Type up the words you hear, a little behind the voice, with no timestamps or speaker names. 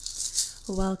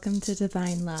Welcome to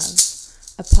Divine Love,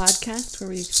 a podcast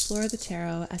where we explore the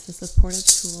tarot as a supportive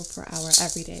tool for our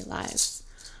everyday lives.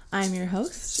 I'm your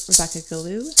host, Rebekah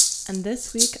Gallou, and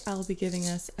this week I'll be giving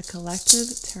us a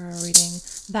collective tarot reading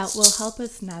that will help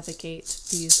us navigate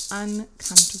these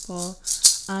uncomfortable,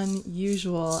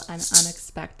 unusual, and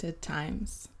unexpected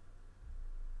times.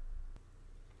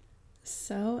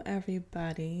 So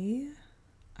everybody,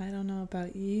 I don't know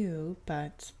about you,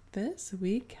 but this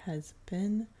week has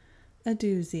been a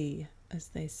doozy, as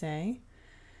they say.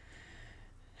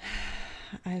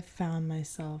 I've found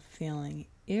myself feeling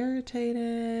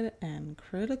irritated and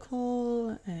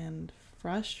critical and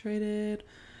frustrated,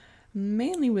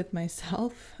 mainly with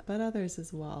myself, but others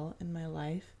as well in my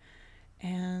life.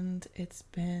 And it's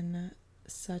been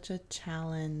such a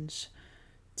challenge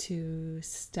to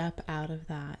step out of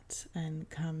that and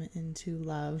come into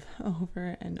love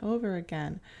over and over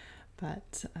again.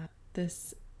 But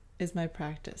this is my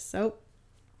practice. So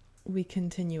we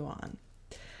continue on.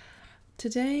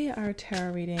 Today, our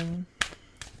tarot reading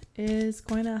is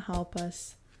going to help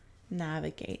us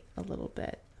navigate a little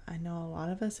bit. I know a lot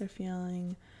of us are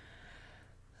feeling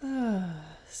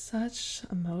such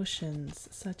emotions.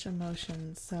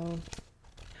 So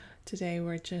today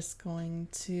we're just going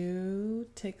to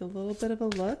take a little bit of a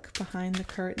look behind the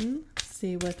curtain,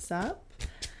 see what's up,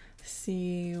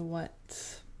 see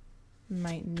what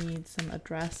might need some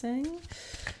addressing,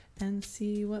 and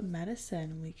see what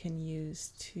medicine we can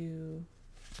use to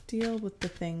deal with the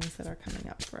things that are coming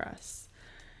up for us.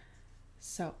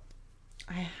 So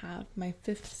I have my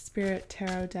Fifth Spirit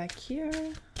Tarot deck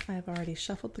here. I've already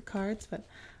shuffled the cards, but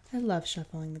I love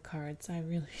shuffling the cards. I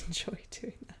really enjoy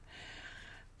doing that.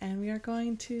 And we are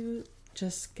going to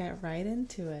just get right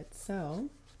into it. So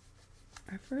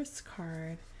our first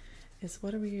card is,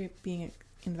 what are we being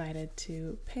invited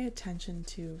to pay attention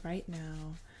to right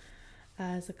now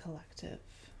as a collective?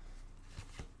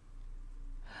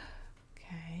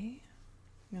 Okay,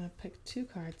 I'm going to pick two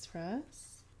cards for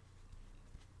us.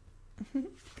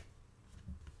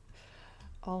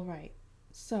 All right,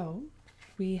 so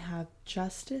we have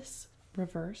Justice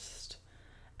reversed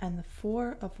and the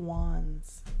Four of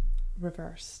Wands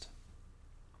reversed.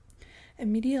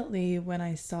 Immediately when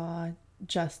I saw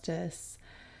Justice,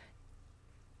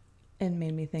 it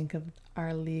made me think of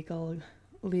our legal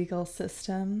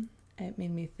system. It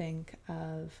made me think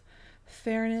of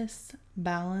fairness,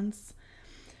 balance.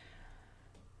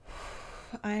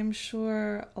 I'm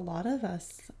sure a lot of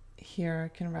us here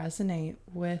can resonate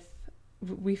with,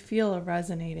 we feel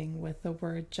resonating with the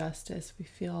word justice. We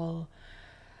feel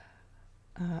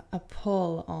a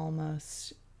pull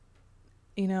almost.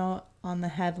 You know, on the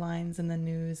headlines in the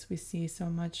news, we see so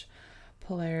much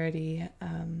polarity.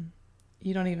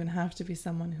 You don't even have to be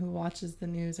someone who watches the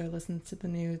news or listens to the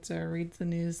news or reads the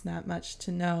news that much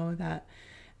to know that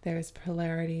there's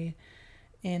polarity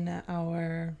in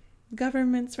our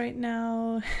governments right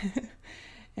now,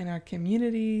 in our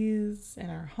communities, in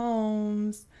our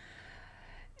homes.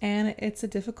 And it's a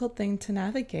difficult thing to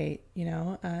navigate, you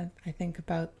know. I think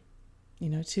about,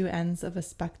 two ends of a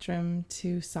spectrum,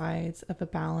 two sides of a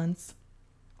balance.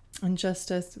 And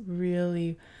justice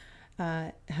really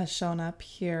has shown up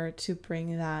here to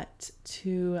bring that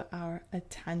to our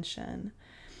attention.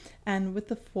 And with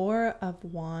the Four of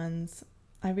Wands,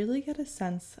 I really get a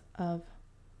sense of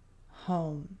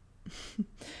home,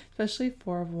 especially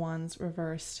Four of Wands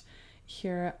reversed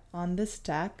here on this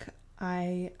deck.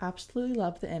 I absolutely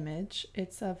love the image.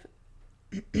 It's of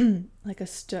like a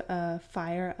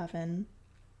fire oven,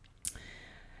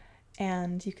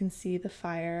 and you can see the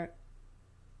fire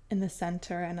in the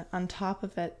center, and on top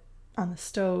of it, on the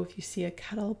stove, you see a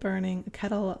kettle boiling,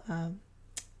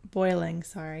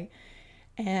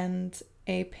 and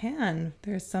a pan.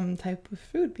 There's some type of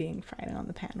food being fried on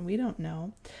the pan. We don't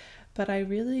know, but I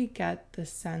really get the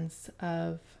sense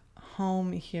of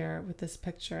home here with this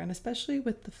picture, and especially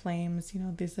with the flames.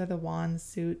 These are the wands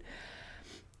suit.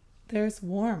 There's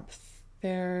warmth.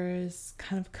 There's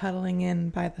kind of cuddling in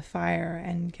by the fire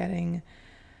and getting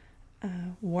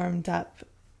warmed up.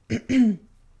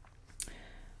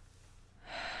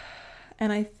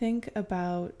 And I think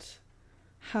about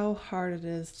how hard it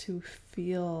is to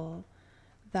feel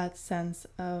that sense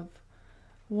of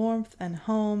warmth and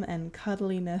home and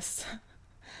cuddliness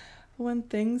when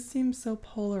things seem so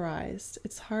polarized.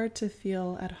 It's hard to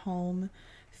feel at home,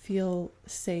 feel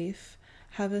safe,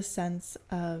 have a sense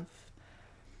of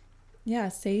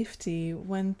safety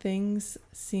when things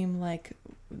seem like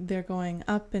they're going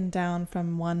up and down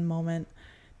from one moment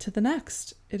to the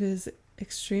next. It is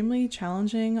extremely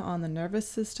challenging on the nervous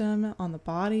system, on the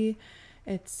body.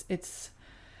 It's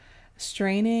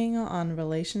straining on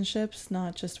relationships,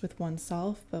 not just with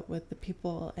oneself, but with the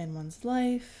people in one's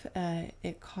life.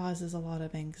 It causes a lot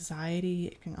of anxiety.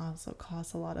 It can also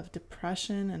cause a lot of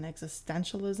depression and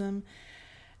existentialism.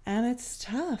 And it's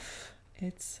tough.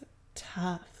 It's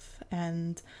tough.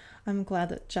 And I'm glad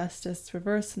that Justice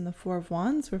reversed and the Four of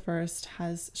Wands reversed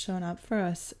has shown up for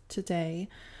us today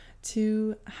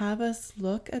to have us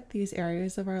look at these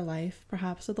areas of our life,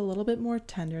 perhaps with a little bit more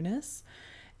tenderness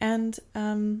and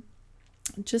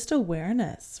just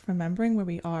awareness, remembering where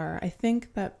we are. I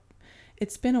think that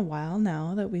it's been a while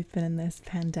now that we've been in this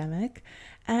pandemic,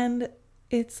 and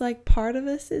it's like part of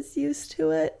us is used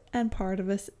to it and part of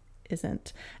us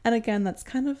isn't. And again, that's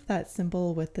kind of that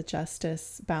symbol with the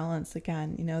justice balance.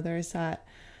 Again, there's that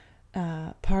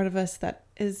part of us that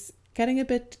is getting a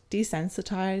bit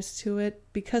desensitized to it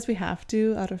because we have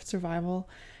to out of survival,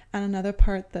 and another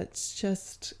part that's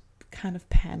just kind of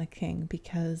panicking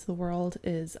because the world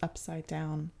is upside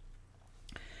down.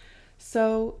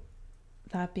 So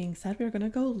that being said, we're going to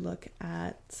go look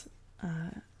at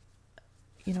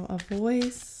a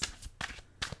voice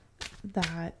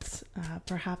that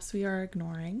perhaps we are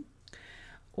ignoring,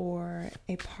 or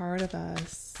a part of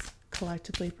us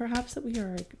collectively perhaps that we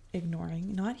are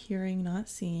ignoring, not hearing, not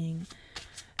seeing,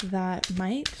 that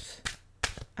might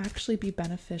actually be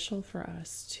beneficial for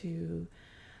us to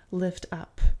lift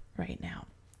up right now.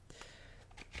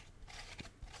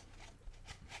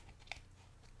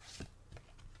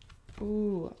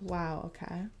 Ooh, wow,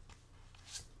 okay.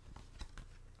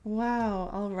 Wow,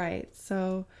 all right.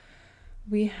 So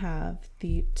we have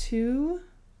the Two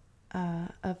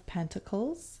of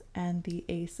Pentacles and the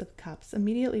Ace of Cups.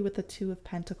 Immediately with the Two of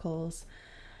Pentacles,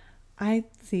 I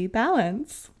see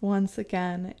balance. Once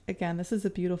again, this is a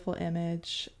beautiful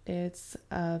image. It's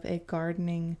of a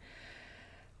gardening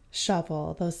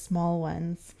shovel, those small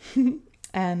ones,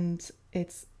 and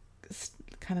it's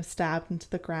kind of stabbed into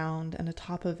the ground, and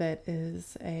atop of it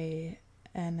is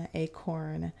an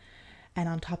acorn, and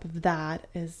on top of that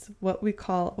is what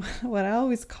I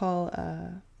always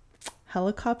call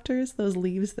helicopters, those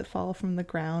leaves that fall from the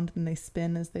ground and they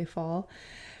spin as they fall.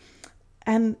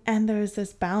 And there's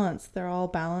this balance. They're all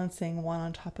balancing one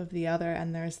on top of the other,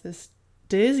 and there's this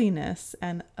dizziness,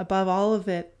 and above all of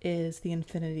it is the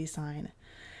infinity sign.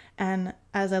 And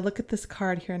as I look at this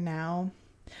card here now,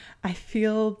 I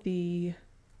feel the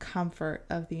comfort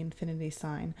of the infinity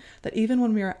sign, that even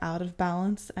when we are out of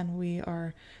balance and we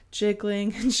are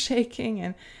jiggling and shaking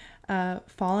and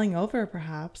falling over,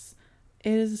 perhaps,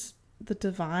 the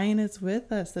divine is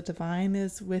with us. The divine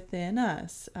is within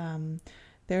us.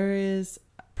 There is,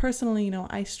 personally,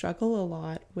 I struggle a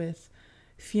lot with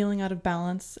feeling out of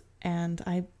balance, and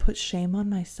I put shame on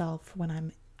myself when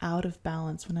I'm out of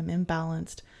balance, when I'm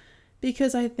imbalanced,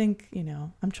 because I think,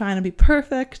 I'm trying to be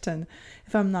perfect, and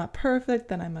if I'm not perfect,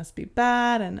 then I must be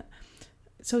bad. And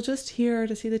so just here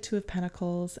to see the Two of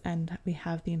Pentacles, and we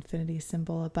have the infinity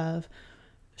symbol above,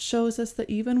 shows us that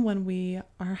even when we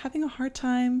are having a hard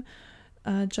time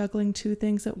juggling two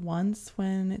things at once,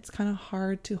 when it's kind of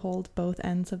hard to hold both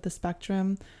ends of the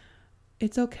spectrum,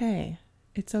 it's okay.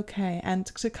 It's okay. And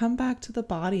to come back to the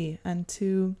body and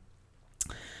to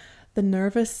the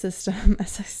nervous system,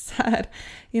 as I said,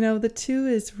 the Two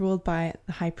is ruled by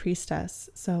the High Priestess.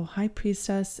 So High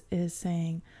Priestess is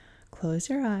saying, close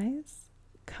your eyes,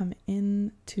 come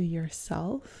into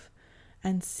yourself,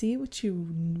 and see what you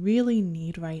really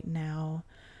need right now,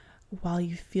 while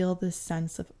you feel this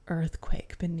sense of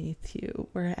earthquake beneath you,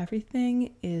 where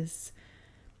everything it's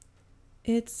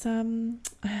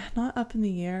not up in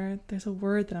the air. There's a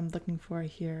word that I'm looking for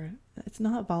here. It's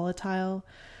not volatile,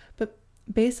 but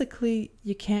basically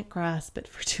you can't grasp it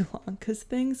for too long because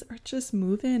things are just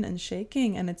moving and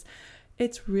shaking, and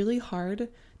it's really hard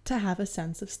to have a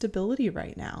sense of stability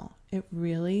right now. It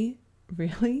really,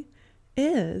 really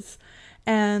is.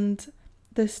 And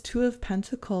this Two of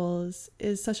Pentacles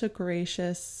is such a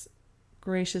gracious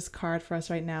card for us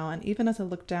right now. And even as I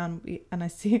look down and I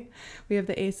see we have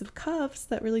the Ace of Cups,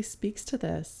 that really speaks to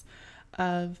this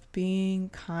of being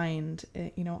kind,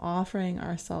 offering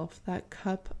ourselves that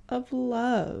cup of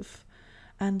love.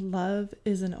 And love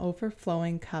is an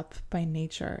overflowing cup by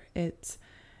nature. It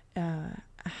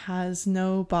has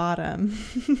no bottom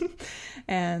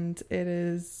and it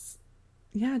is,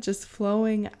 just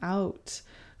flowing out.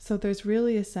 So there's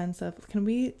really a sense of, can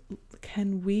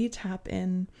we tap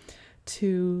in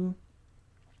to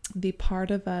the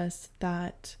part of us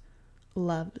that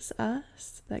loves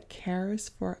us, that cares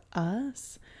for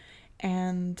us,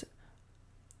 and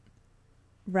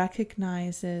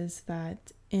recognizes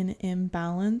that in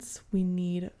imbalance we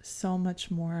need so much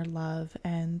more love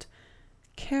and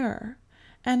care.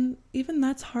 And even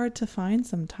that's hard to find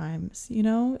sometimes,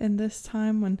 in this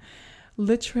time when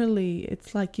literally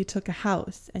it's like you took a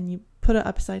house and you put it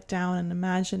upside down, and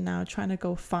imagine now trying to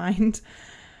go find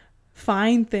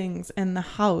things in the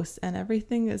house, and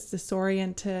everything is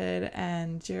disoriented,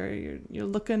 and you're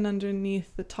looking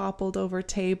underneath the toppled over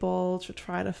table to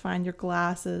try to find your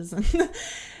glasses, and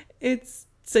it's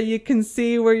so you can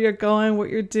see where you're going, what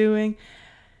you're doing.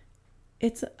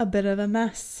 It's a bit of a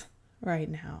mess right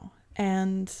now,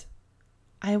 and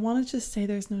I want to just say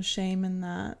there's no shame in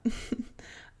that.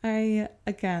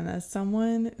 Again, as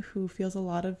someone who feels a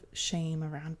lot of shame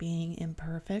around being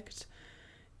imperfect,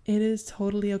 it is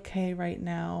totally okay right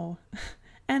now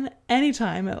and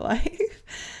anytime in life,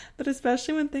 but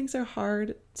especially when things are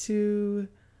hard, to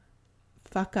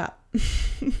fuck up,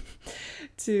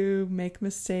 to make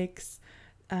mistakes,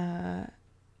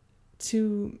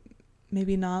 to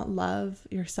maybe not love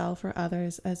yourself or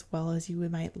others as well as you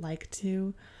might like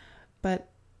to. But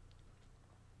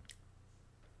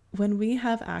when we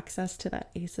have access to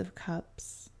that Ace of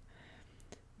Cups,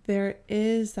 there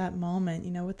is that moment,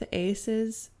 with the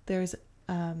aces, there's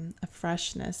a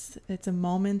freshness. It's a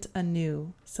moment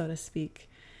anew, so to speak.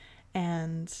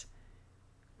 And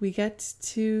we get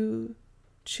to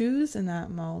choose in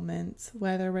that moment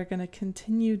whether we're going to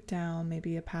continue down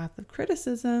maybe a path of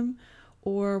criticism,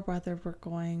 or whether we're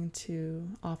going to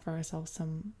offer ourselves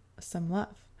some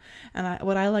love. And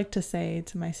what I like to say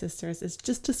to my sisters is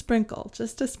just a sprinkle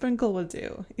will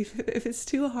do. If it's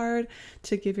too hard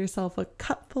to give yourself a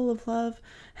cup full of love,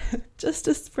 just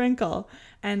a sprinkle.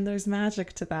 And there's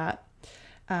magic to that.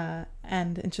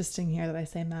 And interesting here that I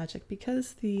say magic,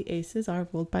 because the aces are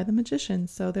ruled by the magician.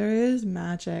 So there is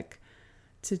magic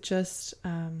to just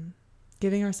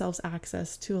giving ourselves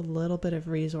access to a little bit of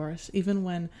resource, even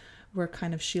when we're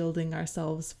kind of shielding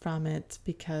ourselves from it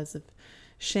because of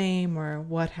shame or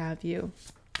what have you.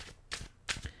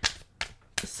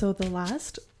 So the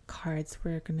last cards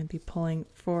we're going to be pulling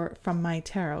from my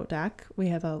tarot deck, we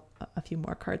have a few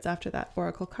more cards after that,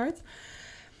 oracle cards,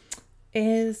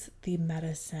 is the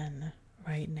medicine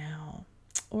right now.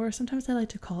 Or sometimes I like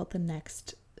to call it the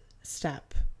next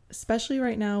step, especially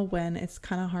right now when it's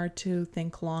kind of hard to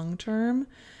think long term.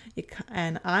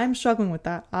 And I'm struggling with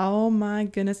that. Oh my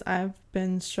goodness, I've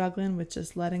been struggling with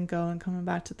just letting go and coming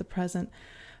back to the present.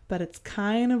 But it's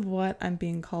kind of what I'm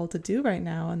being called to do right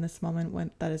now in this moment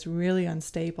when that is really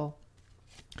unstable.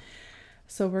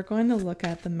 So we're going to look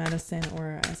at the medicine,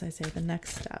 or as I say, the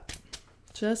next step.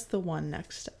 Just the one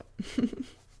next step.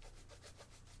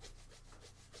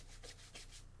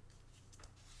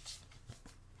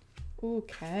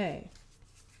 Okay.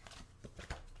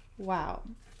 Wow.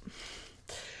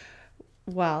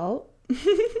 Well,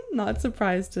 not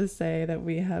surprised to say that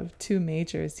we have 2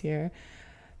 majors here,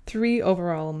 3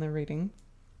 overall in the reading.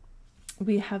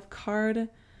 We have card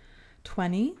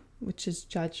 20, which is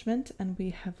Judgment, and we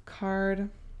have card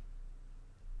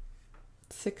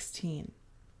 16,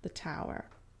 the Tower.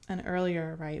 And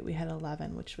earlier, right, we had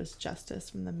 11, which was Justice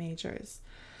from the majors.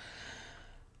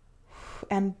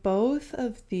 And both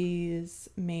of these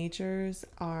majors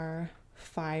are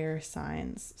fire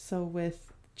signs. So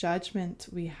with Judgment,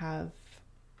 we have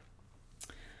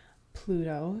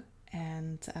Pluto,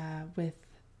 and with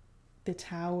the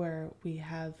Tower, we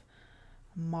have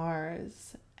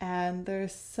Mars. And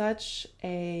there's such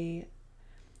a,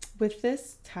 with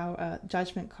this Tower,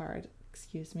 Judgment card,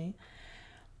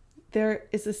 there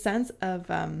is a sense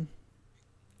of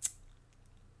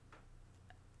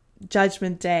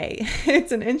Judgment Day.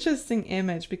 It's an interesting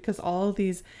image because all of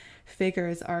these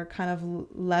figures are kind of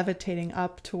levitating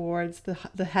up towards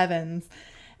the heavens,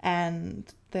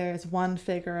 and there's one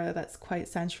figure that's quite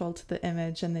central to the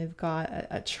image, and they've got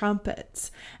a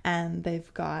trumpet, and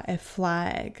they've got a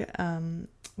flag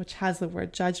which has the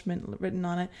word judgment written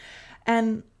on it.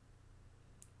 And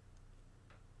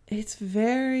it's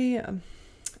very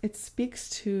it speaks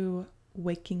to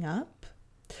waking up.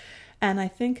 And I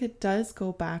think it does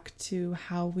go back to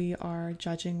how we are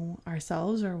judging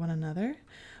ourselves or one another,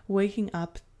 waking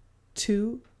up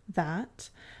to that.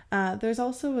 There's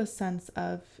also a sense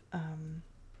of,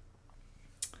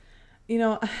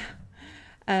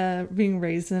 being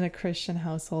raised in a Christian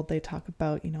household. They talk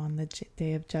about, on the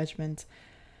day of judgment,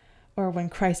 or when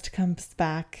Christ comes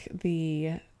back,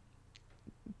 the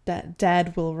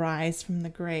dead will rise from the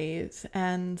grave.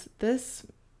 And this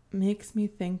makes me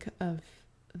think of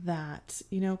that,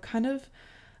 kind of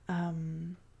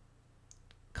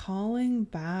calling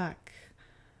back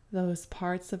those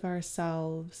parts of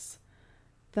ourselves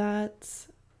that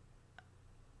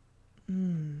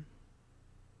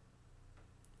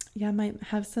might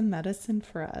have some medicine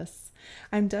for us.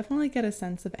 I'm definitely get a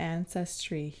sense of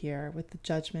ancestry here with the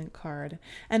Judgment card.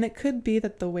 And it could be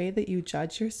that the way that you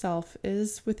judge yourself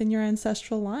is within your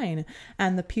ancestral line.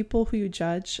 And the people who you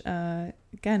judge,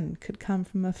 again, could come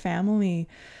from a family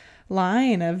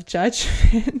line of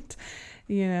judgment.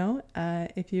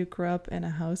 If you grew up in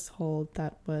a household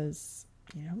that was,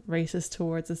 racist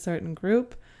towards a certain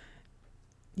group,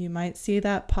 you might see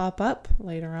that pop up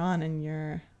later on in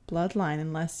your bloodline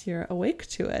unless you're awake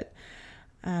to it.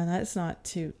 And that's not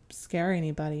to scare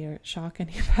anybody or shock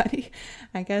anybody.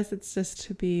 I guess it's just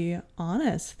to be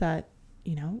honest that,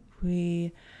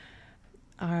 we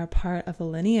are part of a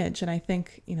lineage. And I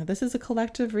think, this is a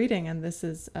collective reading and this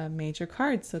is a major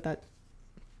card. So that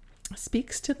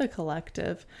speaks to the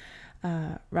collective,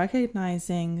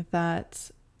 recognizing that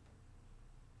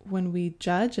when we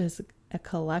judge as a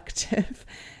collective,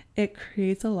 it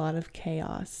creates a lot of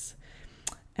chaos.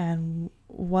 And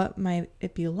what might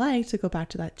it be like to go back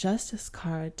to that Justice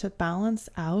card to balance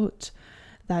out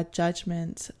that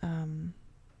judgment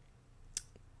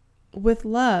with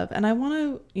love? And I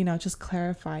want to, just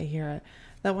clarify here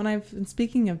that when I've been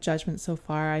speaking of judgment so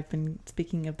far, I've been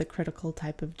speaking of the critical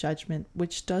type of judgment,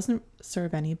 which doesn't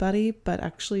serve anybody, but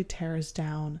actually tears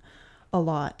down a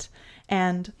lot.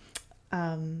 And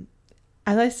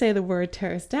as I say the word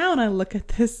tears down, I look at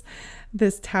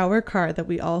this Tower card that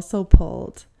we also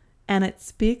pulled, and it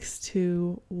speaks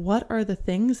to what are the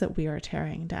things that we are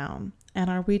tearing down, and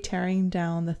are we tearing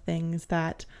down the things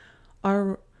that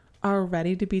are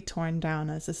ready to be torn down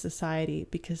as a society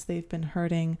because they've been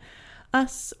hurting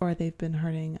us or they've been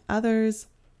hurting others.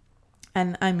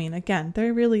 And I mean, again,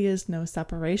 there really is no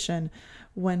separation.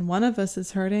 When one of us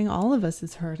is hurting, all of us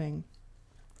is hurting.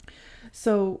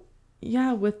 So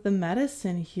yeah, with the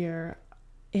medicine here,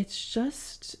 it's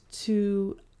just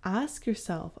to ask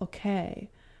yourself,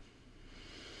 okay,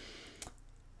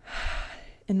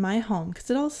 in my home,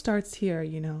 because it all starts here,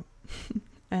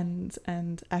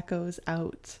 and echoes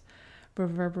out,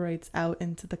 reverberates out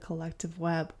into the collective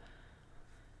web.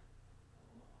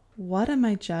 What am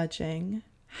I judging?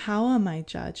 How am I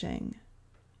judging?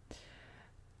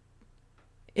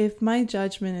 If my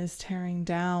judgment is tearing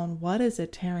down, what is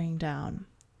it tearing down?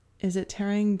 Is it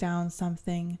tearing down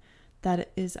something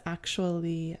that is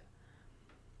actually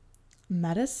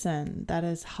medicine, that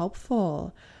is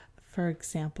helpful? For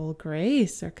example,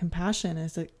 grace or compassion.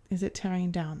 Is it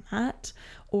tearing down that?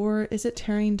 Or is it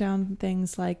tearing down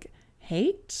things like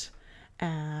hate?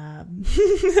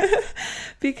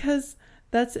 Because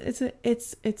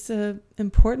it's a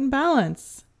important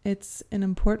balance. It's an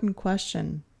important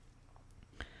question.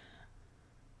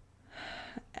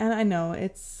 And I know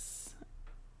it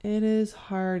is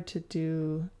hard to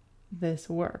do this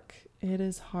work. It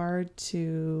is hard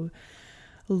to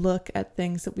look at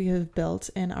things that we have built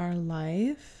in our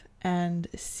life and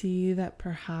see that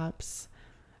perhaps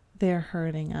they're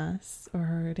hurting us or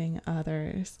hurting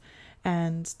others,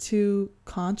 and to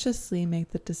consciously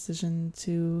make the decision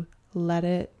to let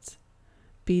it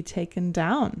be taken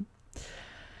down.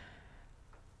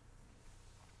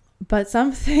 But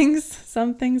some things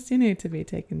do need to be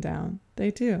taken down.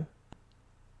 They do.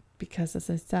 Because as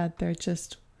I said, they're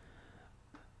just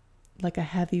like a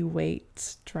heavy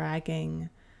weight dragging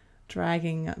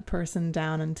a person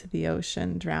down into the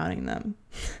ocean, drowning them.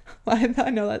 I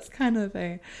know that's kind of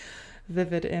a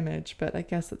vivid image, but I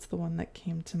guess it's the one that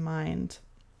came to mind.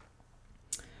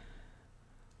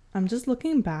 I'm just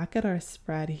looking back at our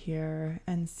spread here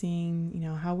and seeing,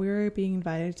 how we were being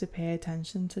invited to pay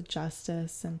attention to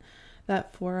justice and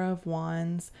that Four of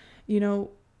Wands.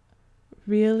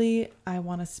 Really, I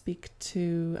want to speak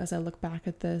to, as I look back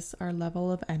at this, our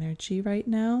level of energy right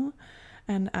now,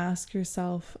 and ask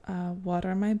yourself, what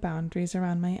are my boundaries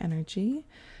around my energy?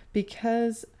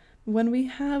 Because when we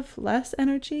have less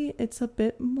energy, it's a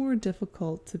bit more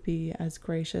difficult to be as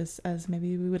gracious as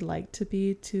maybe we would like to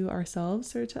be to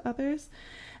ourselves or to others.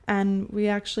 And we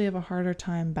actually have a harder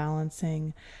time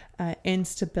balancing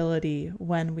instability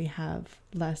when we have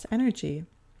less energy.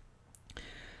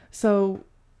 So,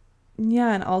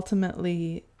 yeah, and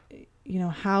ultimately,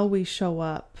 how we show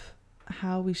up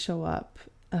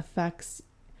affects,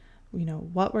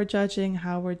 what we're judging,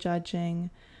 how we're judging,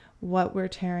 what we're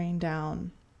tearing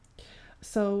down.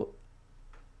 So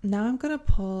now I'm going to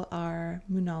pull our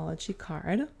Moonology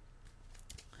card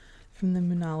from the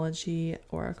Moonology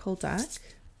Oracle deck,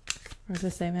 or as I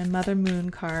say, my Mother Moon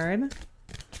card.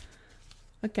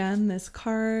 Again, this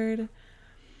card,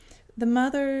 the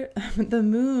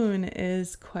moon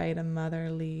is quite a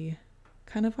motherly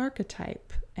kind of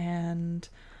archetype. And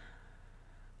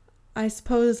I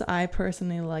suppose I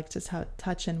personally like to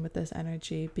touch in with this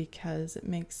energy because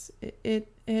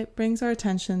it brings our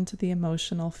attention to the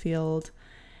emotional field,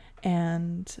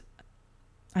 and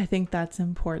I think that's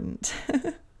important,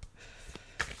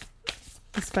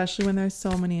 especially when there's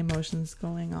so many emotions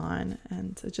going on,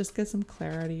 and to just get some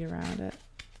clarity around it.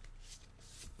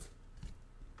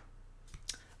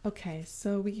 Okay,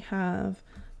 so we have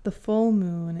the full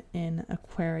moon in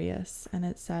Aquarius, and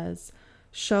it says,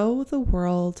 show the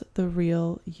world the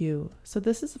real you. So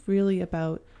this is really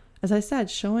about, as I said,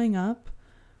 showing up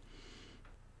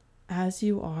as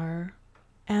you are.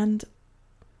 And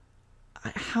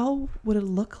how would it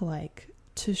look like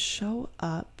to show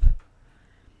up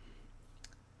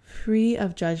free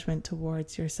of judgment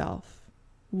towards yourself?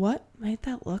 What might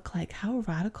that look like? How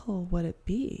radical would it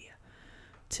be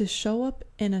to show up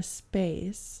in a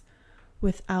space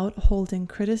without holding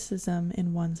criticism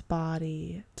in one's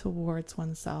body towards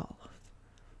oneself?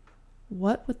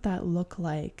 What would that look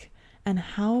like? And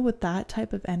how would that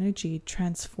type of energy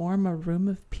transform a room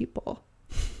of people?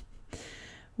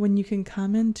 When you can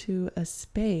come into a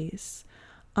space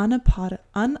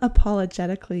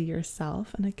unapologetically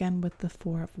yourself, and again with the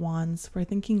Four of Wands, we're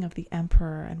thinking of the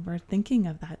Emperor, and we're thinking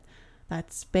of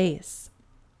that space,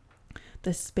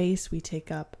 the space we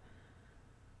take up.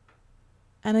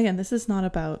 And again, this is not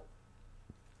about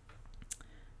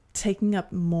taking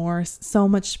up so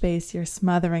much space you're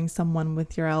smothering someone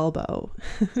with your elbow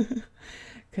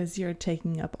because you're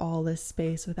taking up all this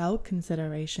space without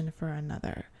consideration for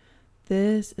another.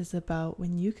 This is about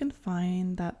when you can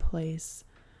find that place,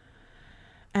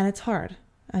 and it's hard.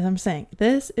 As I'm saying,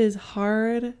 this is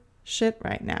hard shit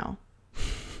right now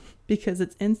because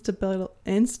it's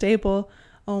unstable.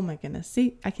 Oh my goodness.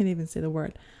 See, I can't even say the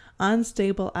word.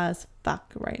 Unstable as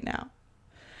fuck right now.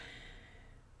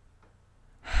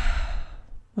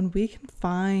 When we can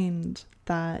find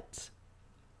that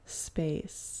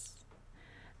space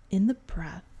in the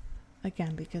breath,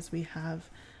 again, because we have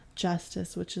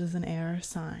Justice, which is an air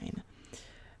sign,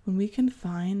 when we can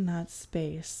find that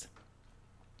space,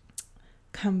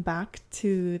 come back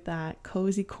to that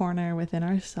cozy corner within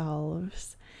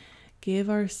ourselves, give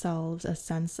ourselves a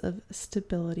sense of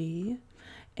stability,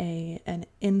 an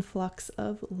influx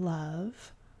of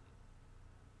love,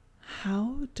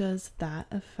 how does that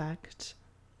affect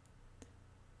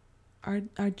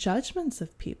our judgments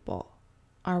of people?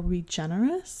 Are we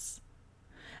generous?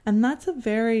 And that's a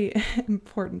very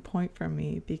important point for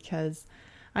me, because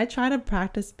I try to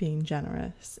practice being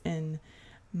generous in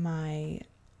my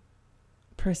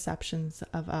perceptions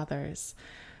of others,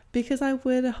 because I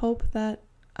would hope that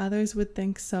others would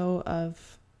think so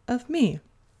of me.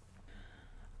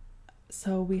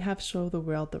 So we have show the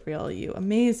world the real you.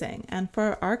 Amazing. And for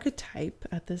our archetype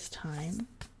at this time,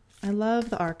 I love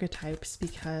the archetypes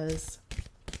because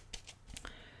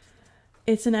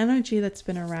it's an energy that's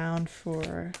been around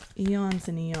for eons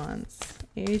and eons,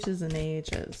 ages and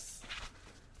ages.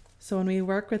 So when we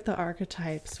work with the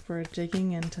archetypes, we're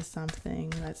digging into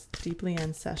something that's deeply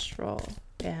ancestral,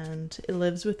 and it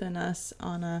lives within us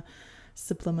on a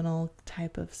subliminal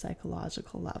type of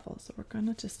psychological level. So we're going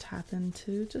to just tap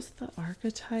into just the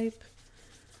archetype,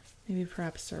 maybe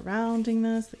perhaps surrounding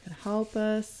this that could help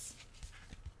us.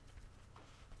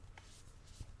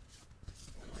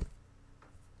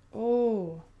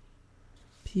 Oh,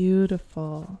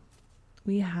 beautiful.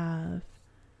 We have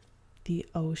the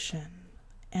ocean.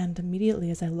 And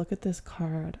immediately as I look at this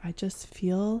card, I just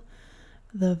feel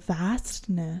the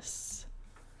vastness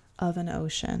of an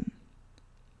ocean.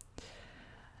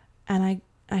 And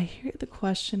I hear the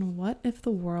question, what if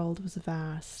the world was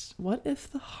vast? What if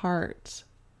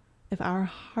our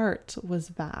heart was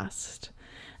vast?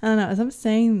 I don't know, as I'm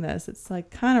saying this, it's like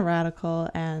kind of radical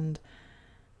and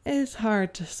it's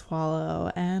hard to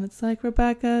swallow. And it's like,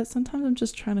 Rebekah, sometimes I'm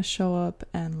just trying to show up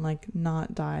and like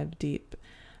not dive deep.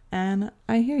 And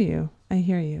I hear you.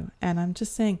 And I'm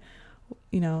just saying,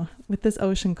 with this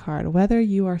ocean card, whether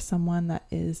you are someone that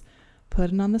is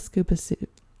putting on the scuba suit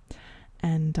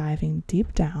and diving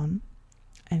deep down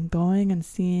and going and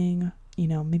seeing,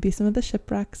 maybe some of the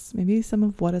shipwrecks, maybe some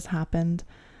of what has happened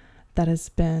that has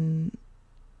been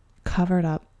covered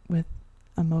up with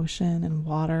emotion and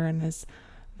water and is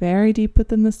very deep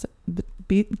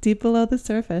deep below the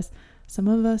surface. Some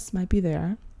of us might be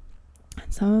there,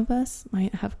 and some of us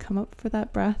might have come up for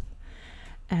that breath,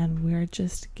 and we're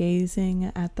just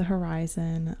gazing at the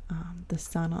horizon, the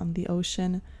sun on the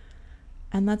ocean,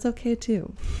 and that's okay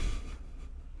too.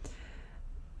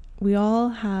 We all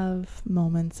have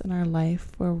moments in our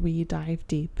life where we dive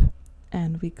deep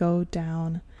and we go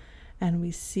down and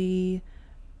we see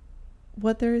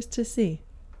what there is to see.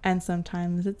 And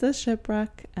sometimes it's a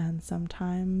shipwreck, and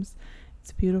sometimes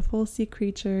it's beautiful sea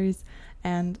creatures.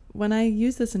 And when I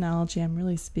use this analogy, I'm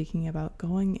really speaking about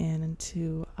going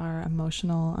into our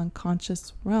emotional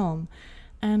unconscious realm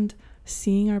and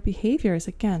seeing our behaviors.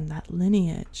 Again, that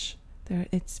lineage. There,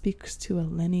 it speaks to a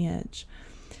lineage.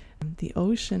 The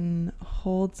ocean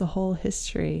holds a whole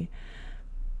history,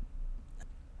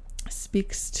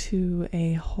 speaks to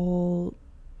a whole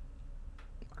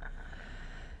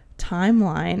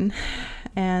timeline,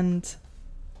 and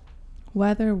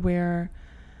whether we're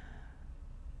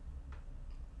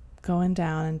going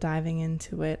down and diving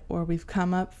into it, or we've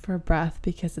come up for breath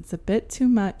because it's a bit too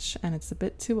much and it's a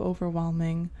bit too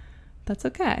overwhelming, that's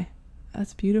okay.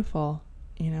 That's beautiful,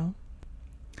 And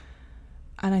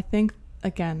I think,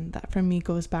 again, that for me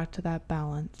goes back to that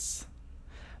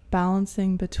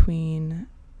balancing between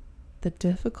the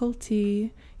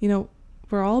difficulty.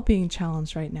 We're all being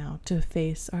challenged right now to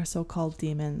face our so-called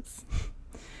demons.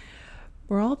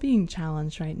 We're all being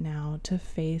challenged right now to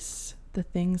face the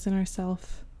things in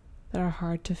ourselves that are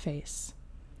hard to face.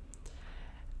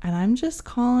 And I'm just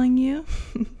calling you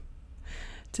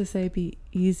to say, be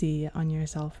easy on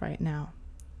yourself right now.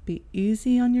 Be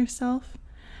easy on yourself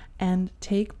and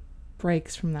take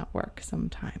breaks from that work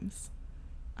sometimes.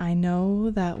 I know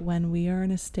that when we are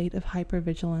in a state of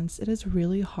hypervigilance, it is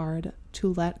really hard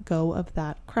to let go of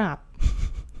that crap.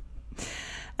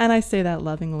 And I say that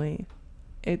lovingly.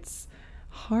 It's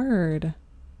hard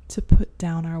to put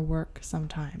down our work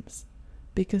sometimes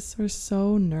because we're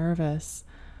so nervous.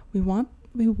 We want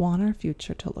our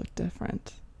future to look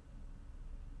different.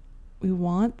 We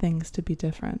want things to be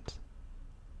different.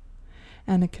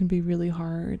 And it can be really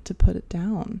hard to put it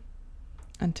down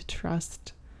and to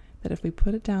trust that if we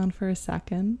put it down for a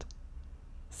second,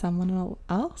 someone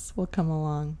else will come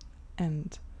along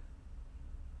and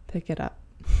pick it up.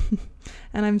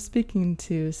 And I'm speaking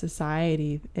to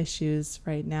society issues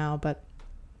right now, but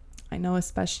I know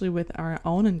especially with our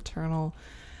own internal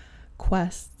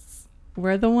quests,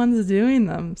 we're the ones doing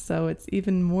them. So it's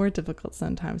even more difficult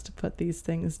sometimes to put these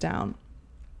things down.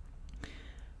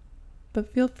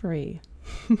 But feel free.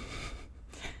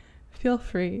 Feel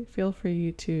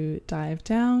free to dive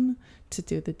down, to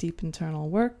do the deep internal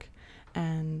work,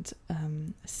 and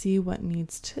see what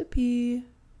needs to be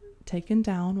taken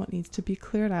down, what needs to be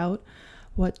cleared out,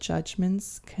 what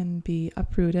judgments can be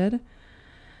uprooted,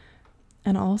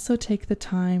 and also take the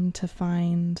time to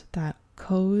find that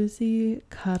cozy,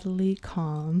 cuddly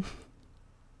calm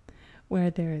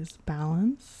where there is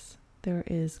balance, there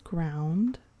is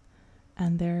ground,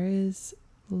 and there is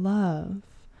love.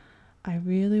 I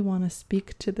really want to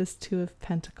speak to this Two of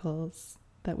Pentacles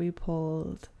that we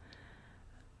pulled.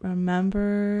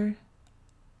 Remember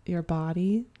your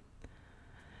body.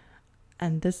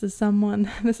 And this is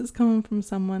coming from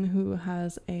someone who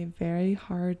has a very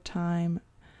hard time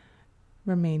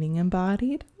remaining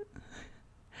embodied.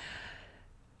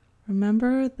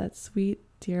 Remember that sweet,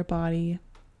 dear body.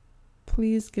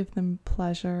 Please give them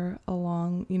pleasure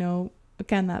along,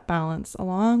 again, that balance,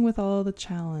 along with all the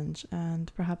challenge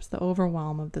and perhaps the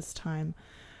overwhelm of this time.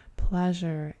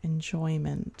 Pleasure,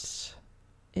 enjoyment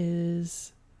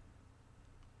is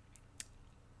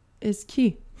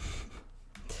key.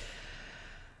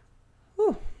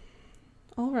 Ooh,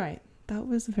 all right. That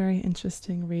was a very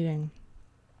interesting reading.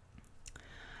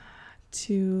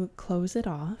 To close it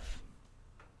off,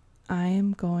 I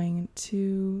am going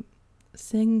to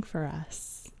sing for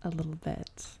us a little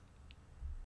bit.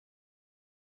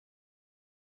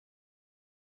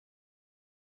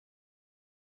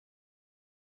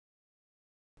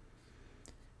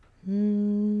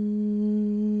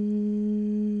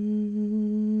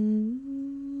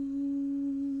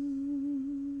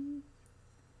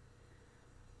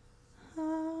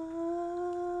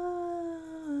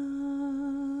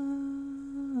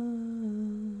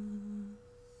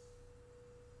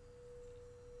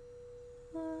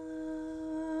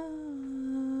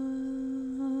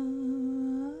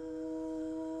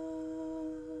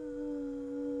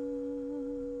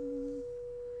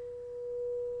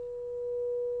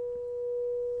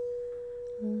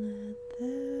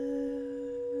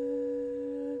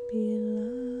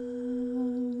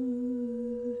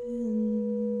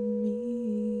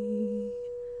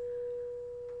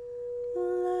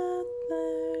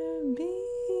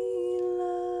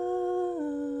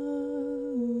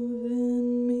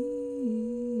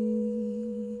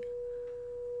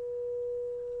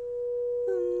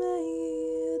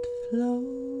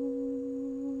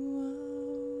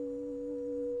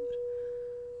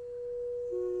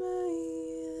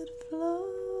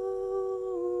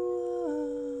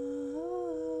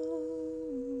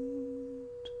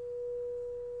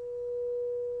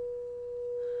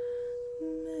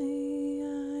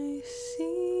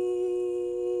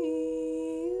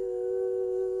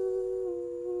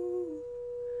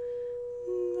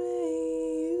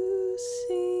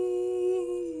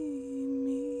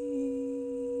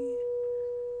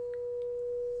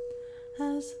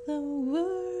 as the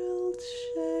world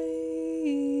shakes,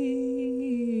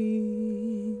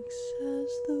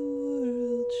 as the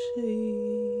world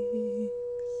shakes.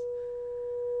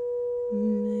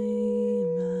 May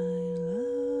my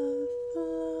love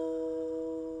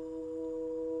flow.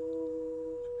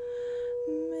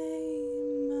 May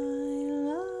my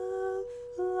love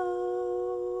flow.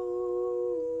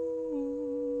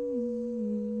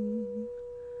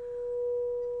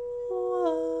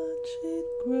 Watch it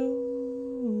grow.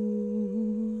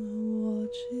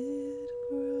 Watch it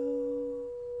grow.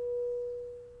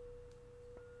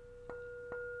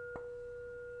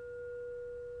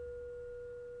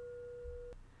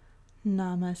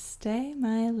 Namaste,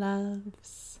 my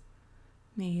loves.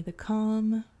 May the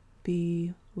calm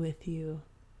be with you.